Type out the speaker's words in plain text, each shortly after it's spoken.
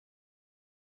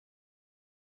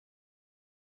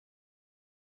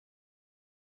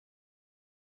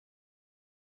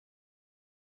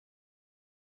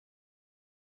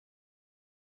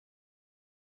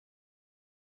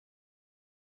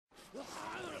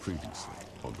Previously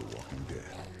on The Walking Dead.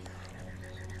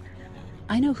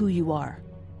 I know who you are.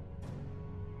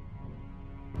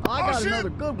 I got another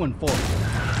good one for you.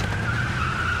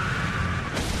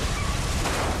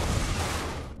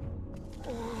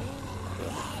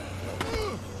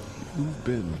 You've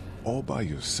been all by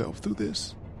yourself through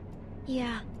this?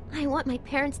 Yeah, I want my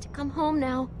parents to come home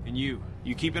now. And you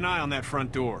keep an eye on that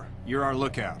front door. You're our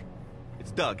lookout.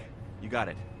 It's Doug. You got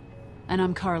it. And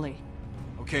I'm Carly.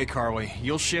 Okay, Carly,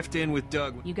 you'll shift in with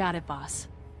Doug. You got it, boss.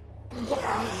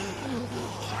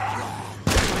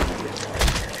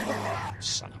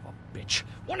 Son of a bitch.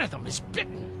 One of them is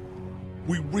bitten.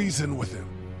 We reason with him.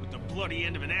 With the bloody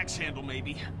end of an axe handle,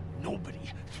 maybe. Nobody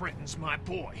threatens my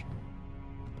boy.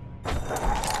 Oh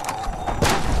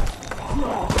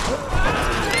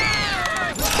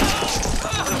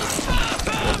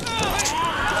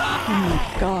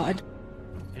my God.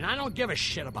 And I don't give a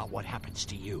shit about what happens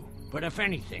to you. But if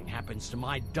anything happens to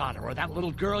my daughter or that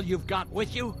little girl you've got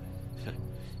with you,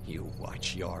 you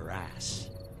watch your ass.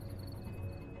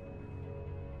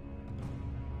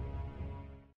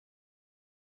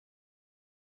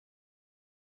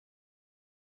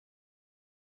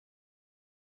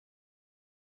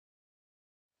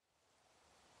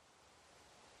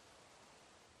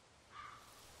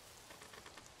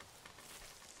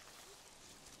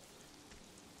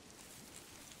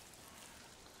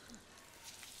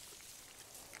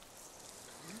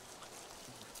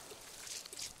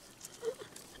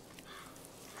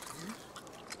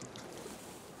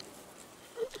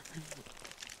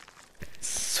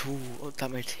 So, und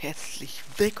damit herzlich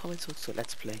willkommen zurück zu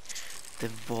Let's Play The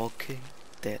Walking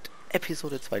Dead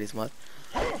Episode 2 diesmal.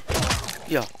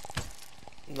 Ja,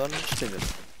 und dann stehen wir.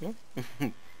 Ne?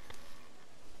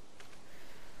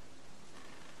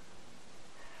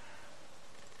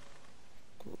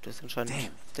 Gut, das ist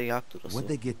anscheinend der Jagd oder so. What'd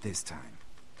they get this time?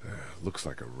 Looks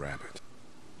like a rabbit.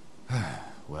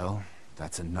 Well,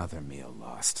 that's another meal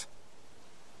lost.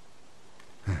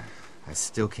 I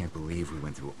still can't believe we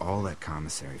went through all that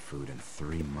commissary food in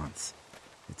 3 months.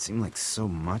 It seemed like so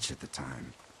much at the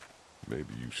time.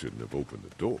 Maybe you shouldn't have opened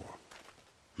the door.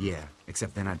 Yeah,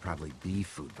 except then I'd probably be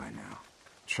food by now.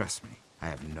 Trust me, I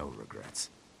have no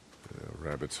regrets.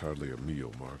 Rabbit's hardly a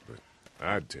meal, Mark, but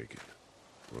I'd take it.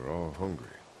 We're all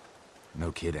hungry.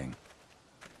 No kidding.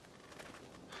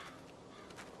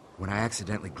 When I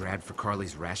accidentally grabbed for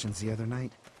Carly's rations the other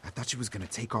night, I thought she was gonna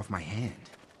take off my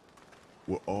hand.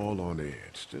 We're all on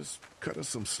edge. Just cut us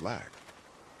some slack.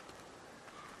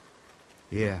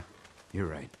 Yeah, you're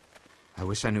right. I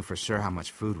wish I knew for sure how much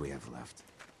food we have left.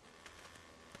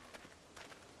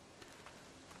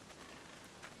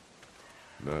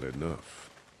 Not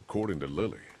enough. According to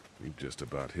Lily, we've just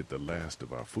about hit the last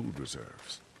of our food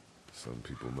reserves. Some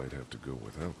people might have to go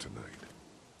without tonight.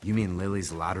 You mean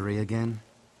Lily's lottery again?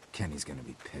 Kenny's gonna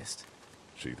be pissed.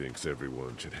 She thinks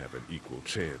everyone should have an equal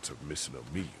chance of missing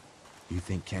a meal. You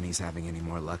think Kenny's having any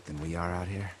more luck than we are out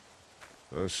here?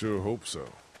 I sure hope so.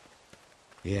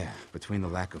 Yeah, between the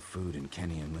lack of food and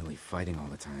Kenny and Lily fighting all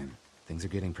the time, things are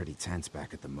getting pretty tense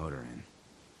back at the motor inn.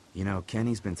 You know,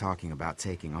 Kenny's been talking about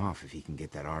taking off if he can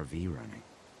get that RV running.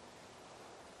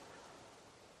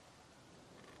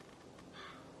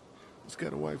 He's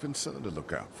got a wife and son to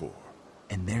look out for.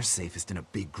 And they're safest in a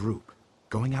big group.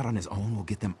 Going out on his own will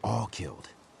get them all killed.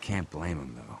 Can't blame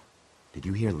him, though. Did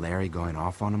you hear Larry going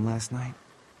off on him last night?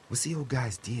 What's the old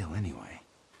guy's deal, anyway?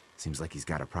 Seems like he's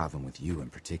got a problem with you in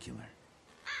particular.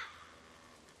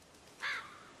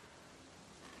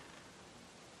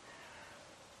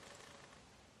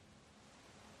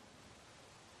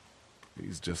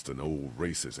 He's just an old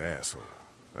racist asshole.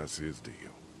 That's his deal.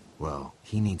 Well,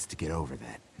 he needs to get over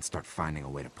that and start finding a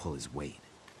way to pull his weight.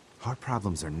 Hard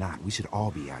problems or not, we should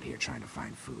all be out here trying to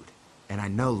find food. And I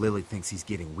know Lily thinks he's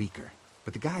getting weaker,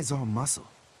 but the guy's all muscle.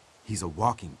 He's a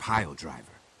walking pile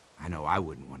driver. I know I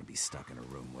wouldn't want to be stuck in a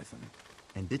room with him.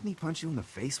 And didn't he punch you in the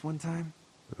face one time?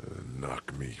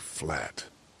 Knock me flat.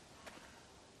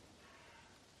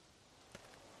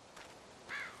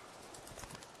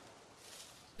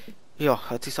 Ja,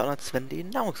 hört sich so an, als wenn die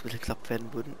Nahrungsmittel knapp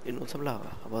werden würden in unserem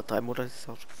Lager. Aber 3 Monate ist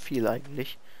auch viel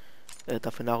eigentlich,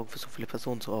 dafür Nahrung für so viele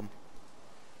Personen zu haben.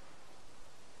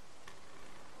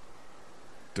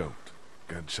 Don't.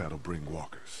 Gunshot'll bring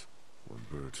walkers. One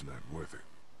bird's not worth it.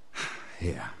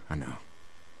 Yeah, I know.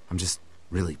 I'm just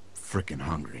really frickin'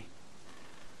 hungry.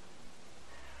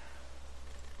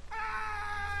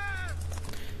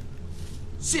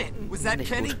 Shit, was that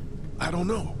Kenny? I don't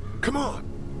know. Come on.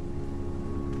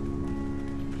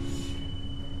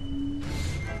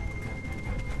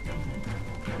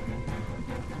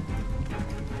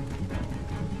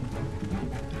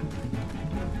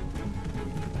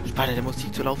 Bei der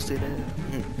Musik zur Laufszene.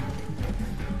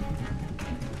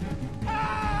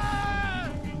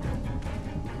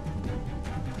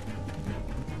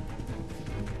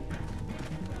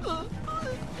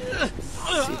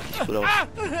 Sieht nicht gut aus.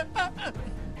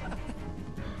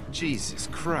 Jesus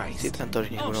Christ. Sieht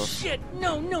eindeutig nicht gut Oh aus. shit!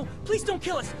 No, no! Please don't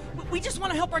kill us! We just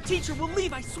want to help our teacher. We'll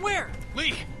leave, I swear!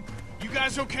 Lee, you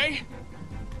guys okay?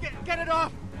 Get it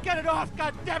off! Get it off!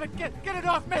 God damn it! Get it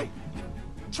off me!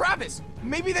 Travis,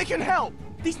 maybe they can help.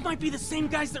 These might be the same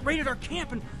guys that raided our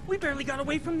camp, and we barely got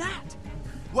away from that.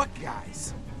 What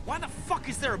guys? Why the fuck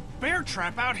is there a bear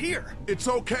trap out here? It's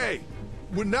okay.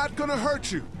 We're not gonna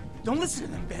hurt you. Don't listen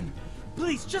to them, Ben.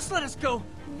 Please, just let us go.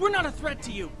 We're not a threat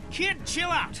to you. Kid, chill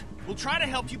out. We'll try to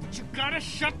help you, but you gotta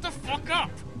shut the fuck up.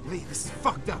 Lee, this is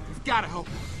fucked up. We've gotta help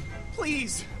him.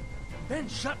 Please, Ben,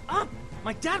 shut up!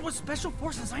 My dad was Special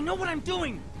Forces. I know what I'm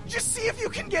doing. just see if you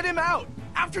can get him out.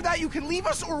 After that, you can leave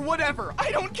us or whatever.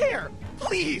 I don't care.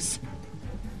 Please.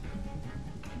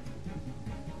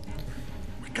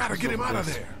 We gotta get him out of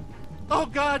there. Oh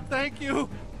God, thank you!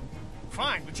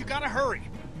 Fine, but you gotta hurry.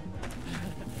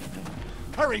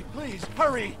 Hurry, please,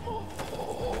 hurry!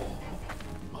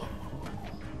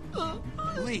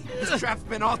 Lee, this trap's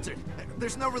been altered.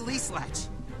 There's no release latch.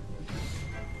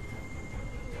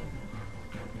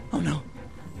 Oh no.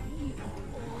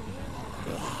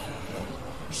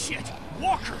 Shit,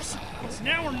 walkers. It's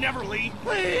now or never, Lee.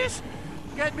 Please!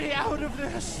 Get me out of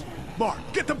this! Mark,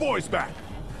 get the boys back.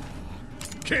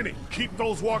 Kenny, keep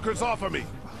those walkers off of me.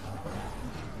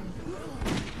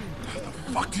 How the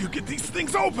fuck do you get these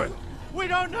things open? We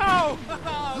don't know!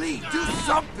 Lee, do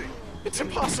something. It's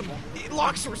impossible. It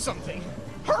locks or something.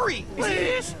 Hurry!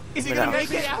 Please! Is he Get gonna out. make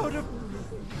Get it? out of...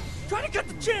 Try to cut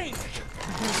the chain!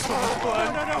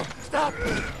 No, stop!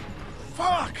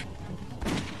 Fuck!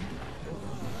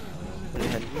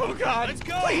 Oh God! Let's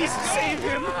go! Please save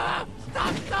him!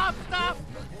 Stop!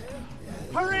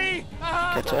 Hurry!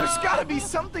 Catch There's up. gotta be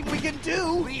something we can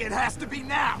do. Lee, it has to be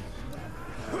now.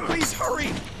 Please hurry!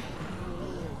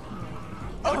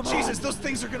 Oh Jesus! Those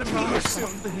things are gonna be here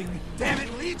soon. Damn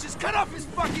it, Lee, just cut off his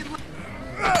fucking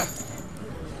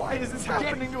Why is this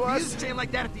happening to us? Use a chain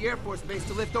like that at the Air Force Base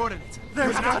to lift ordnance.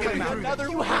 There's Not gotta gonna be be another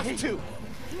You way. have to.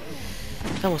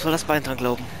 Da muss man das Bein dran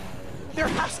glauben. There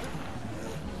has to.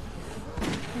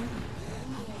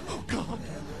 Oh God!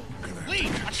 Lee,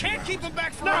 I can't keep them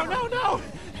back forever. No!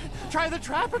 Try the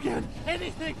trap again!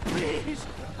 Anything, please!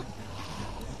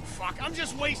 Fuck! I'm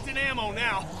just wasting ammo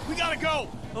now. We gotta go.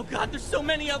 Oh God, there's so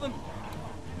many of them!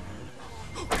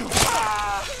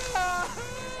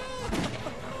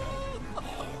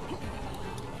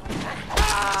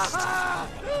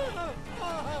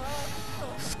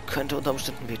 Das könnte unter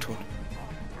Umständen wehtun.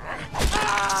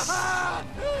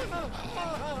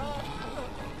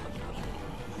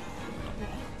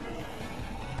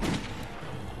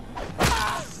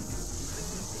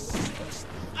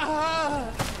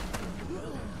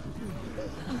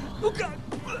 Oh God!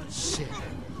 Shit.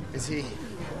 Is he?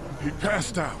 He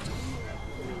passed out.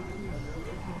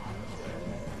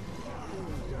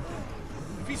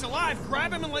 If he's alive,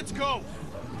 grab him and let's go.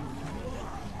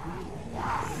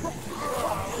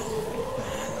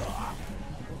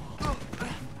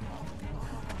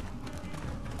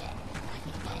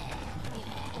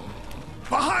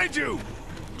 Behind you!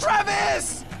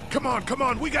 Travis! Come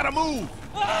on, we gotta move!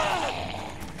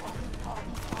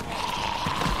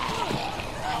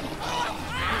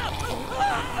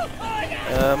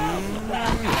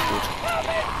 Nicht gut.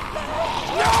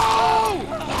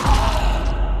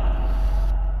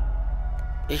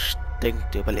 Ich denke,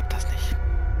 der überlebt das nicht.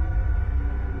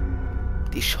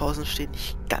 Die Chancen stehen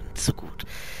nicht ganz so gut.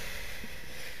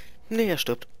 Nee, er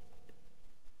stirbt.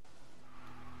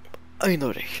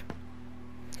 Eindeutig.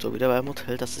 So wie der beim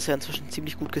Hotel, das ist ja inzwischen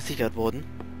ziemlich gut gesichert worden.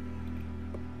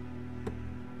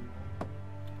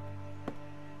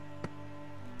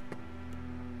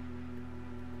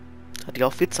 Hat ja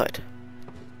auch viel Zeit.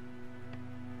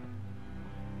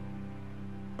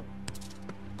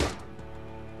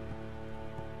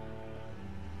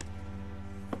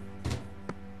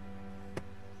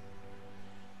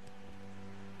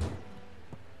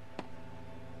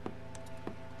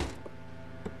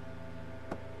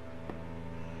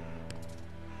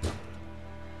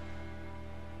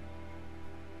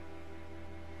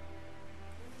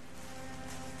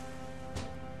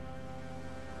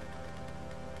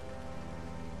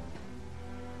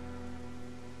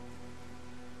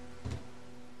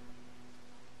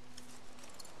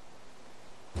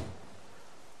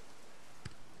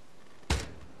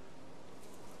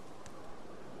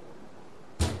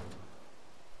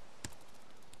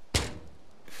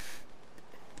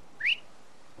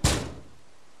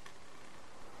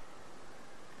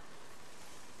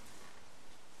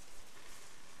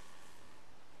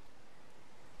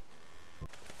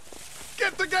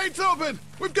 gate's open!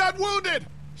 We've got wounded!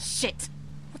 Shit!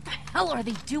 What the hell are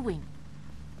they doing?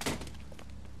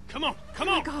 Come on, come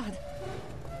on! God.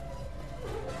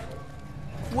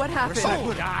 What happened?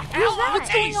 What the hell?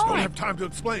 What's going Don't on? have time to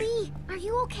explain. Lee, are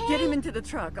you okay? Get him into the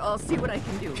truck. I'll see what I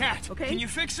can do. Cat, okay? can you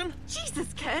fix him?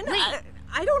 Jesus, Ken. Lee.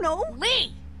 I don't know.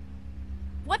 Lee!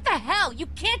 What the hell? You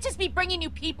can't just be bringing new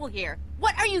people here.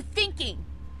 What are you thinking?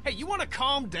 Hey, you want to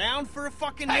calm down for a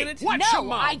fucking Hey, minute? watch your No,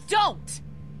 mouth. I don't.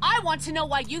 I want to know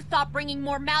why you thought bringing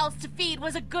more mouths to feed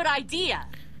was a good idea.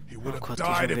 He would have Gott,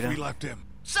 died schon if we wieder. left him.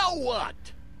 So what?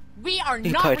 We are Die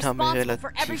not beiden haben mir responsible for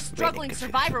relativ every wenig struggling gefehlt.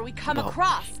 survivor we come Überhaupt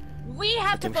across. We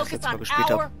have to Seitdem ich das focus letzte Mal on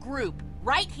gespielt our habe. group,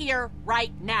 right here,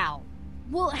 right now.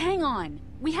 Well, hang on.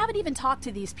 We haven't even talked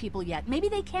to these people yet. Maybe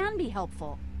they can be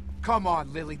helpful. Come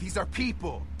on, Lily. These are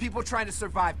people. People trying to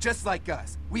survive just like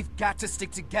us. We've got to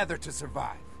stick together to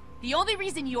survive. The only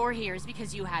reason you're here is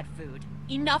because you had food.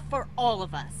 Enough for all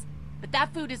of us. But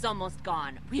that food is almost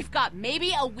gone. We've got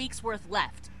maybe a week's worth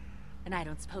left. And I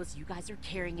don't suppose you guys are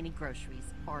carrying any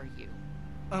groceries, are you?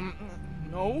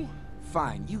 No?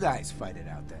 Fine, you guys fight it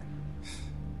out then.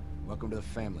 Welcome to the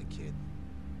family, kid.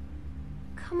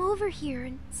 Come over here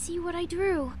and see what I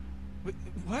drew.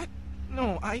 What?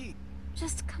 No,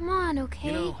 Just come on, okay?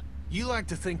 You know, you like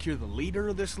to think you're the leader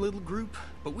of this little group,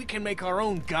 but we can make our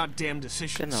own goddamn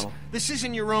decisions. Genau. This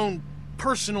isn't your own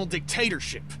personal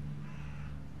dictatorship.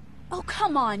 Oh,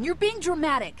 come on. You're being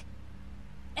dramatic.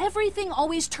 Everything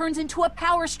always turns into a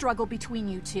power struggle between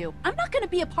you two. I'm not going to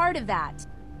be a part of that.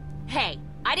 Hey,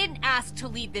 I didn't ask to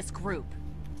lead this group.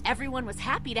 Everyone was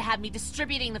happy to have me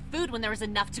distributing the food when there was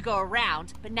enough to go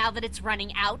around, but now that it's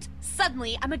running out,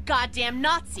 suddenly I'm a goddamn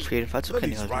Nazi. Auf jeden Fall zu Kenny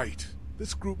Lily's halten. right.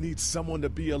 This group needs someone to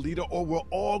be a leader or we're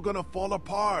all gonna fall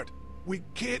apart. We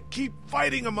can't keep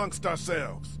fighting amongst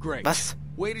ourselves. Great. Was?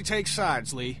 Way to take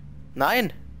sides, Lee.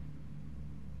 Nein!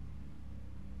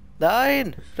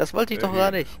 Nein! Das wollte ich doch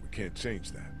gar nicht. We can't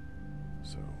change that.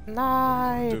 So,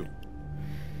 Nein! do.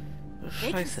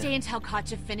 They can Scheiße. stay until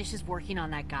Katja finishes working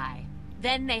on that guy.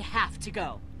 Then they have to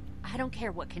go. I don't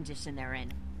care what condition they're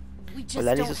in. We just Weil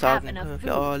er nicht don't so have sagen, enough food.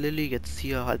 ja, Lilly, jetzt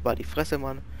hier halt mal die Fresse,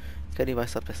 Mann. Kenny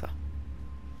weiß das besser.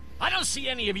 I don't see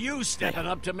any of you stepping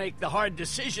up to make the hard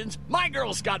decisions. My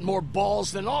girl's got more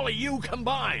balls than all of you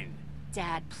combined.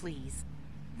 Dad, please.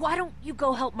 Why don't you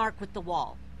go help Mark with the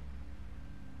wall?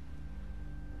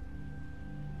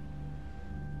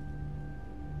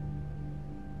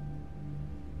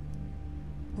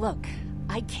 Look,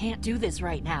 I can't do this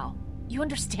right now. You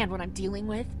understand what I'm dealing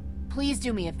with? Please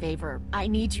do me a favor. I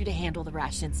need you to handle the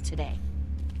rations today.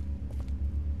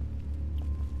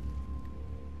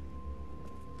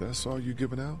 That's all you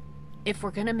giving out? If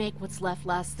we're gonna make what's left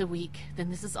last the week, then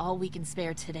this is all we can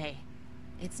spare today.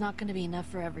 It's not gonna be enough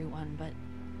for everyone, but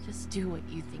just do what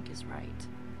you think is right.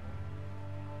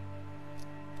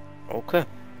 Okay.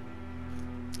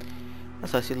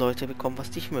 Das heißt, die Leute bekommen, was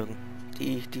die ich mögen.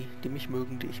 Die mich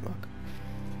mögen, die ich mag.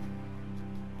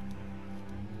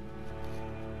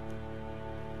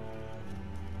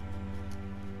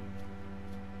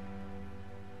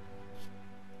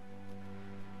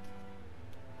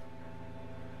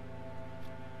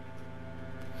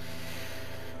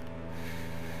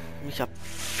 Ich habe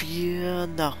 4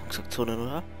 Nahrungsaktionen,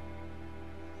 oder?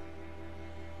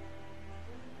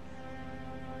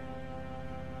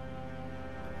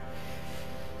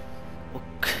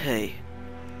 Okay.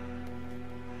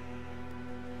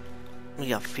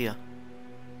 Ja, 4.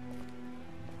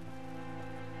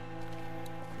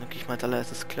 Dann gehe ich mal als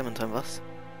allererstes Clementine, was?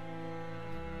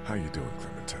 How you doing,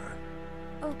 Clementine?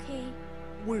 Okay.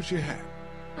 Where's your hat?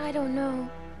 I don't know.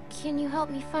 Can you help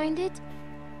me find it?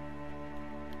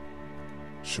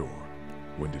 Sure.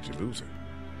 When did you lose it?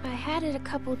 I had it a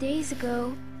couple days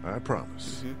ago. I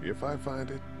promise. If I find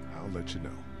it, I'll let you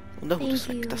know. Und der Hut Thank ist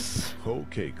weg. you. Das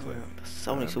Okay, Clem. das ist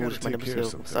auch nicht I've so gut. gotta Ich meine, take der care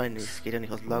muss of ja some sein. things. Es geht ja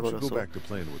nicht aus dem Why Lager don't oder you go so. back to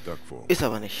playing with Duck for a Ist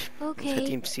aber nicht. Okay. Sonst hätte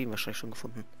die im Steam wahrscheinlich schon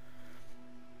gefunden.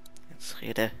 Jetzt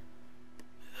rede.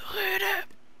 Rede!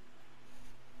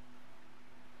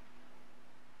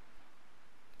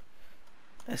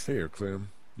 Essen. Here, Clem.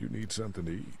 You need something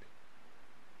to eat.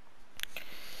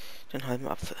 Den halben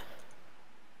Apfel.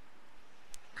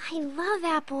 I love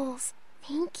apples.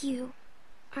 Thank you.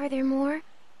 Are there more?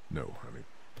 No, honey.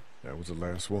 That was the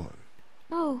last one.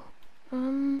 Oh,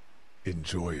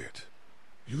 Enjoy it.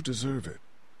 You deserve it.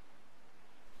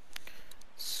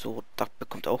 So, Duck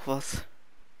bekommt auch was.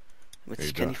 Damit Hey,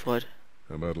 sich Kenny Duck. freut.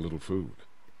 How about a little food?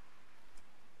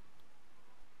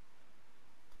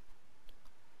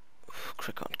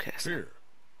 Cracker und Käse. Here.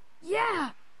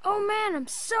 yeah. Oh man, I'm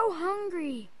so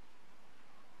hungry.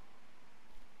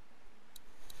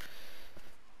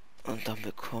 Und dann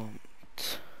bekommt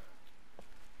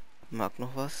Mag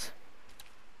noch was?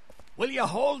 Will you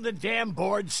hold the damn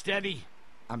board steady?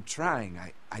 I'm trying.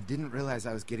 I didn't realize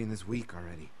I was getting this weak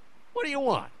already. What do you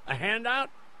want? A handout?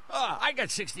 Oh, I got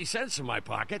 60 cents in my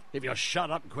pocket, if you'll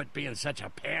shut up and quit being such a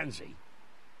pansy.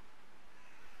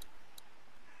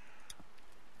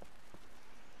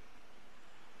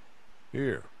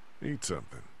 Here, eat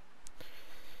something.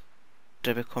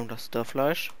 Der bekommt das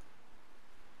Störfleisch.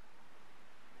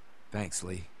 Thanks,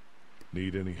 Lee.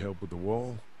 Need any help with the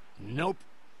wall? Nope.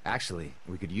 Actually,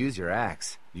 we could use your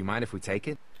axe. Do you mind if we take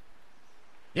it?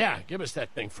 Yeah, give us that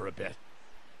thing for a bit.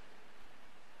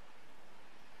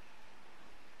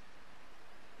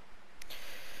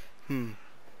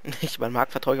 Ich meine,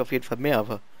 Mark vertraue ich auf jeden Fall mehr,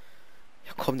 aber...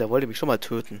 Ja komm, der wollte mich schon mal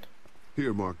töten.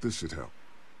 Here, Mark, this should help.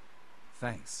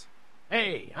 Thanks.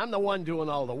 Hey, I'm the one doing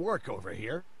all the work over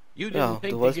here. You Ja, didn't think du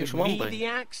to wolltest mich give schon mal me umbringen. the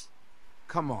axe?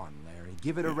 Come on, Larry.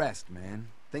 Give it a rest, man.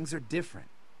 Things are different.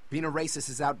 Being a racist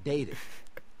is outdated.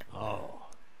 Oh,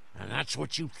 and that's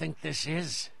what you think this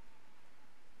is?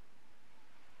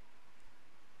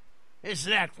 Is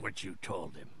that what you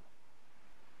told him?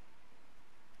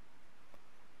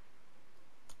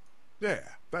 Yeah,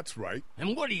 that's right.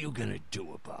 And what are you gonna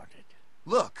do about it?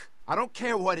 Look, I don't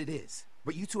care what it is,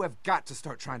 but you two have got to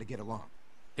start trying to get along.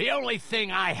 The only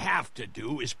thing I have to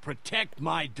do is protect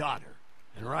my daughter.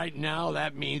 And right now,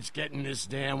 that means getting this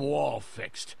damn wall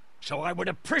fixed. So I would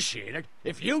appreciate it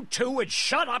if you two would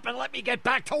shut up and let me get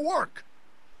back to work.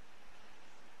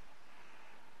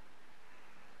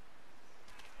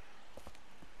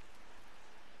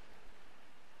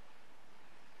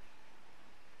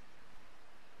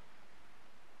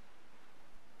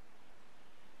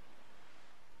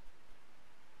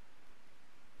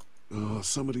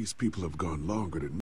 Some of these people have gone longer than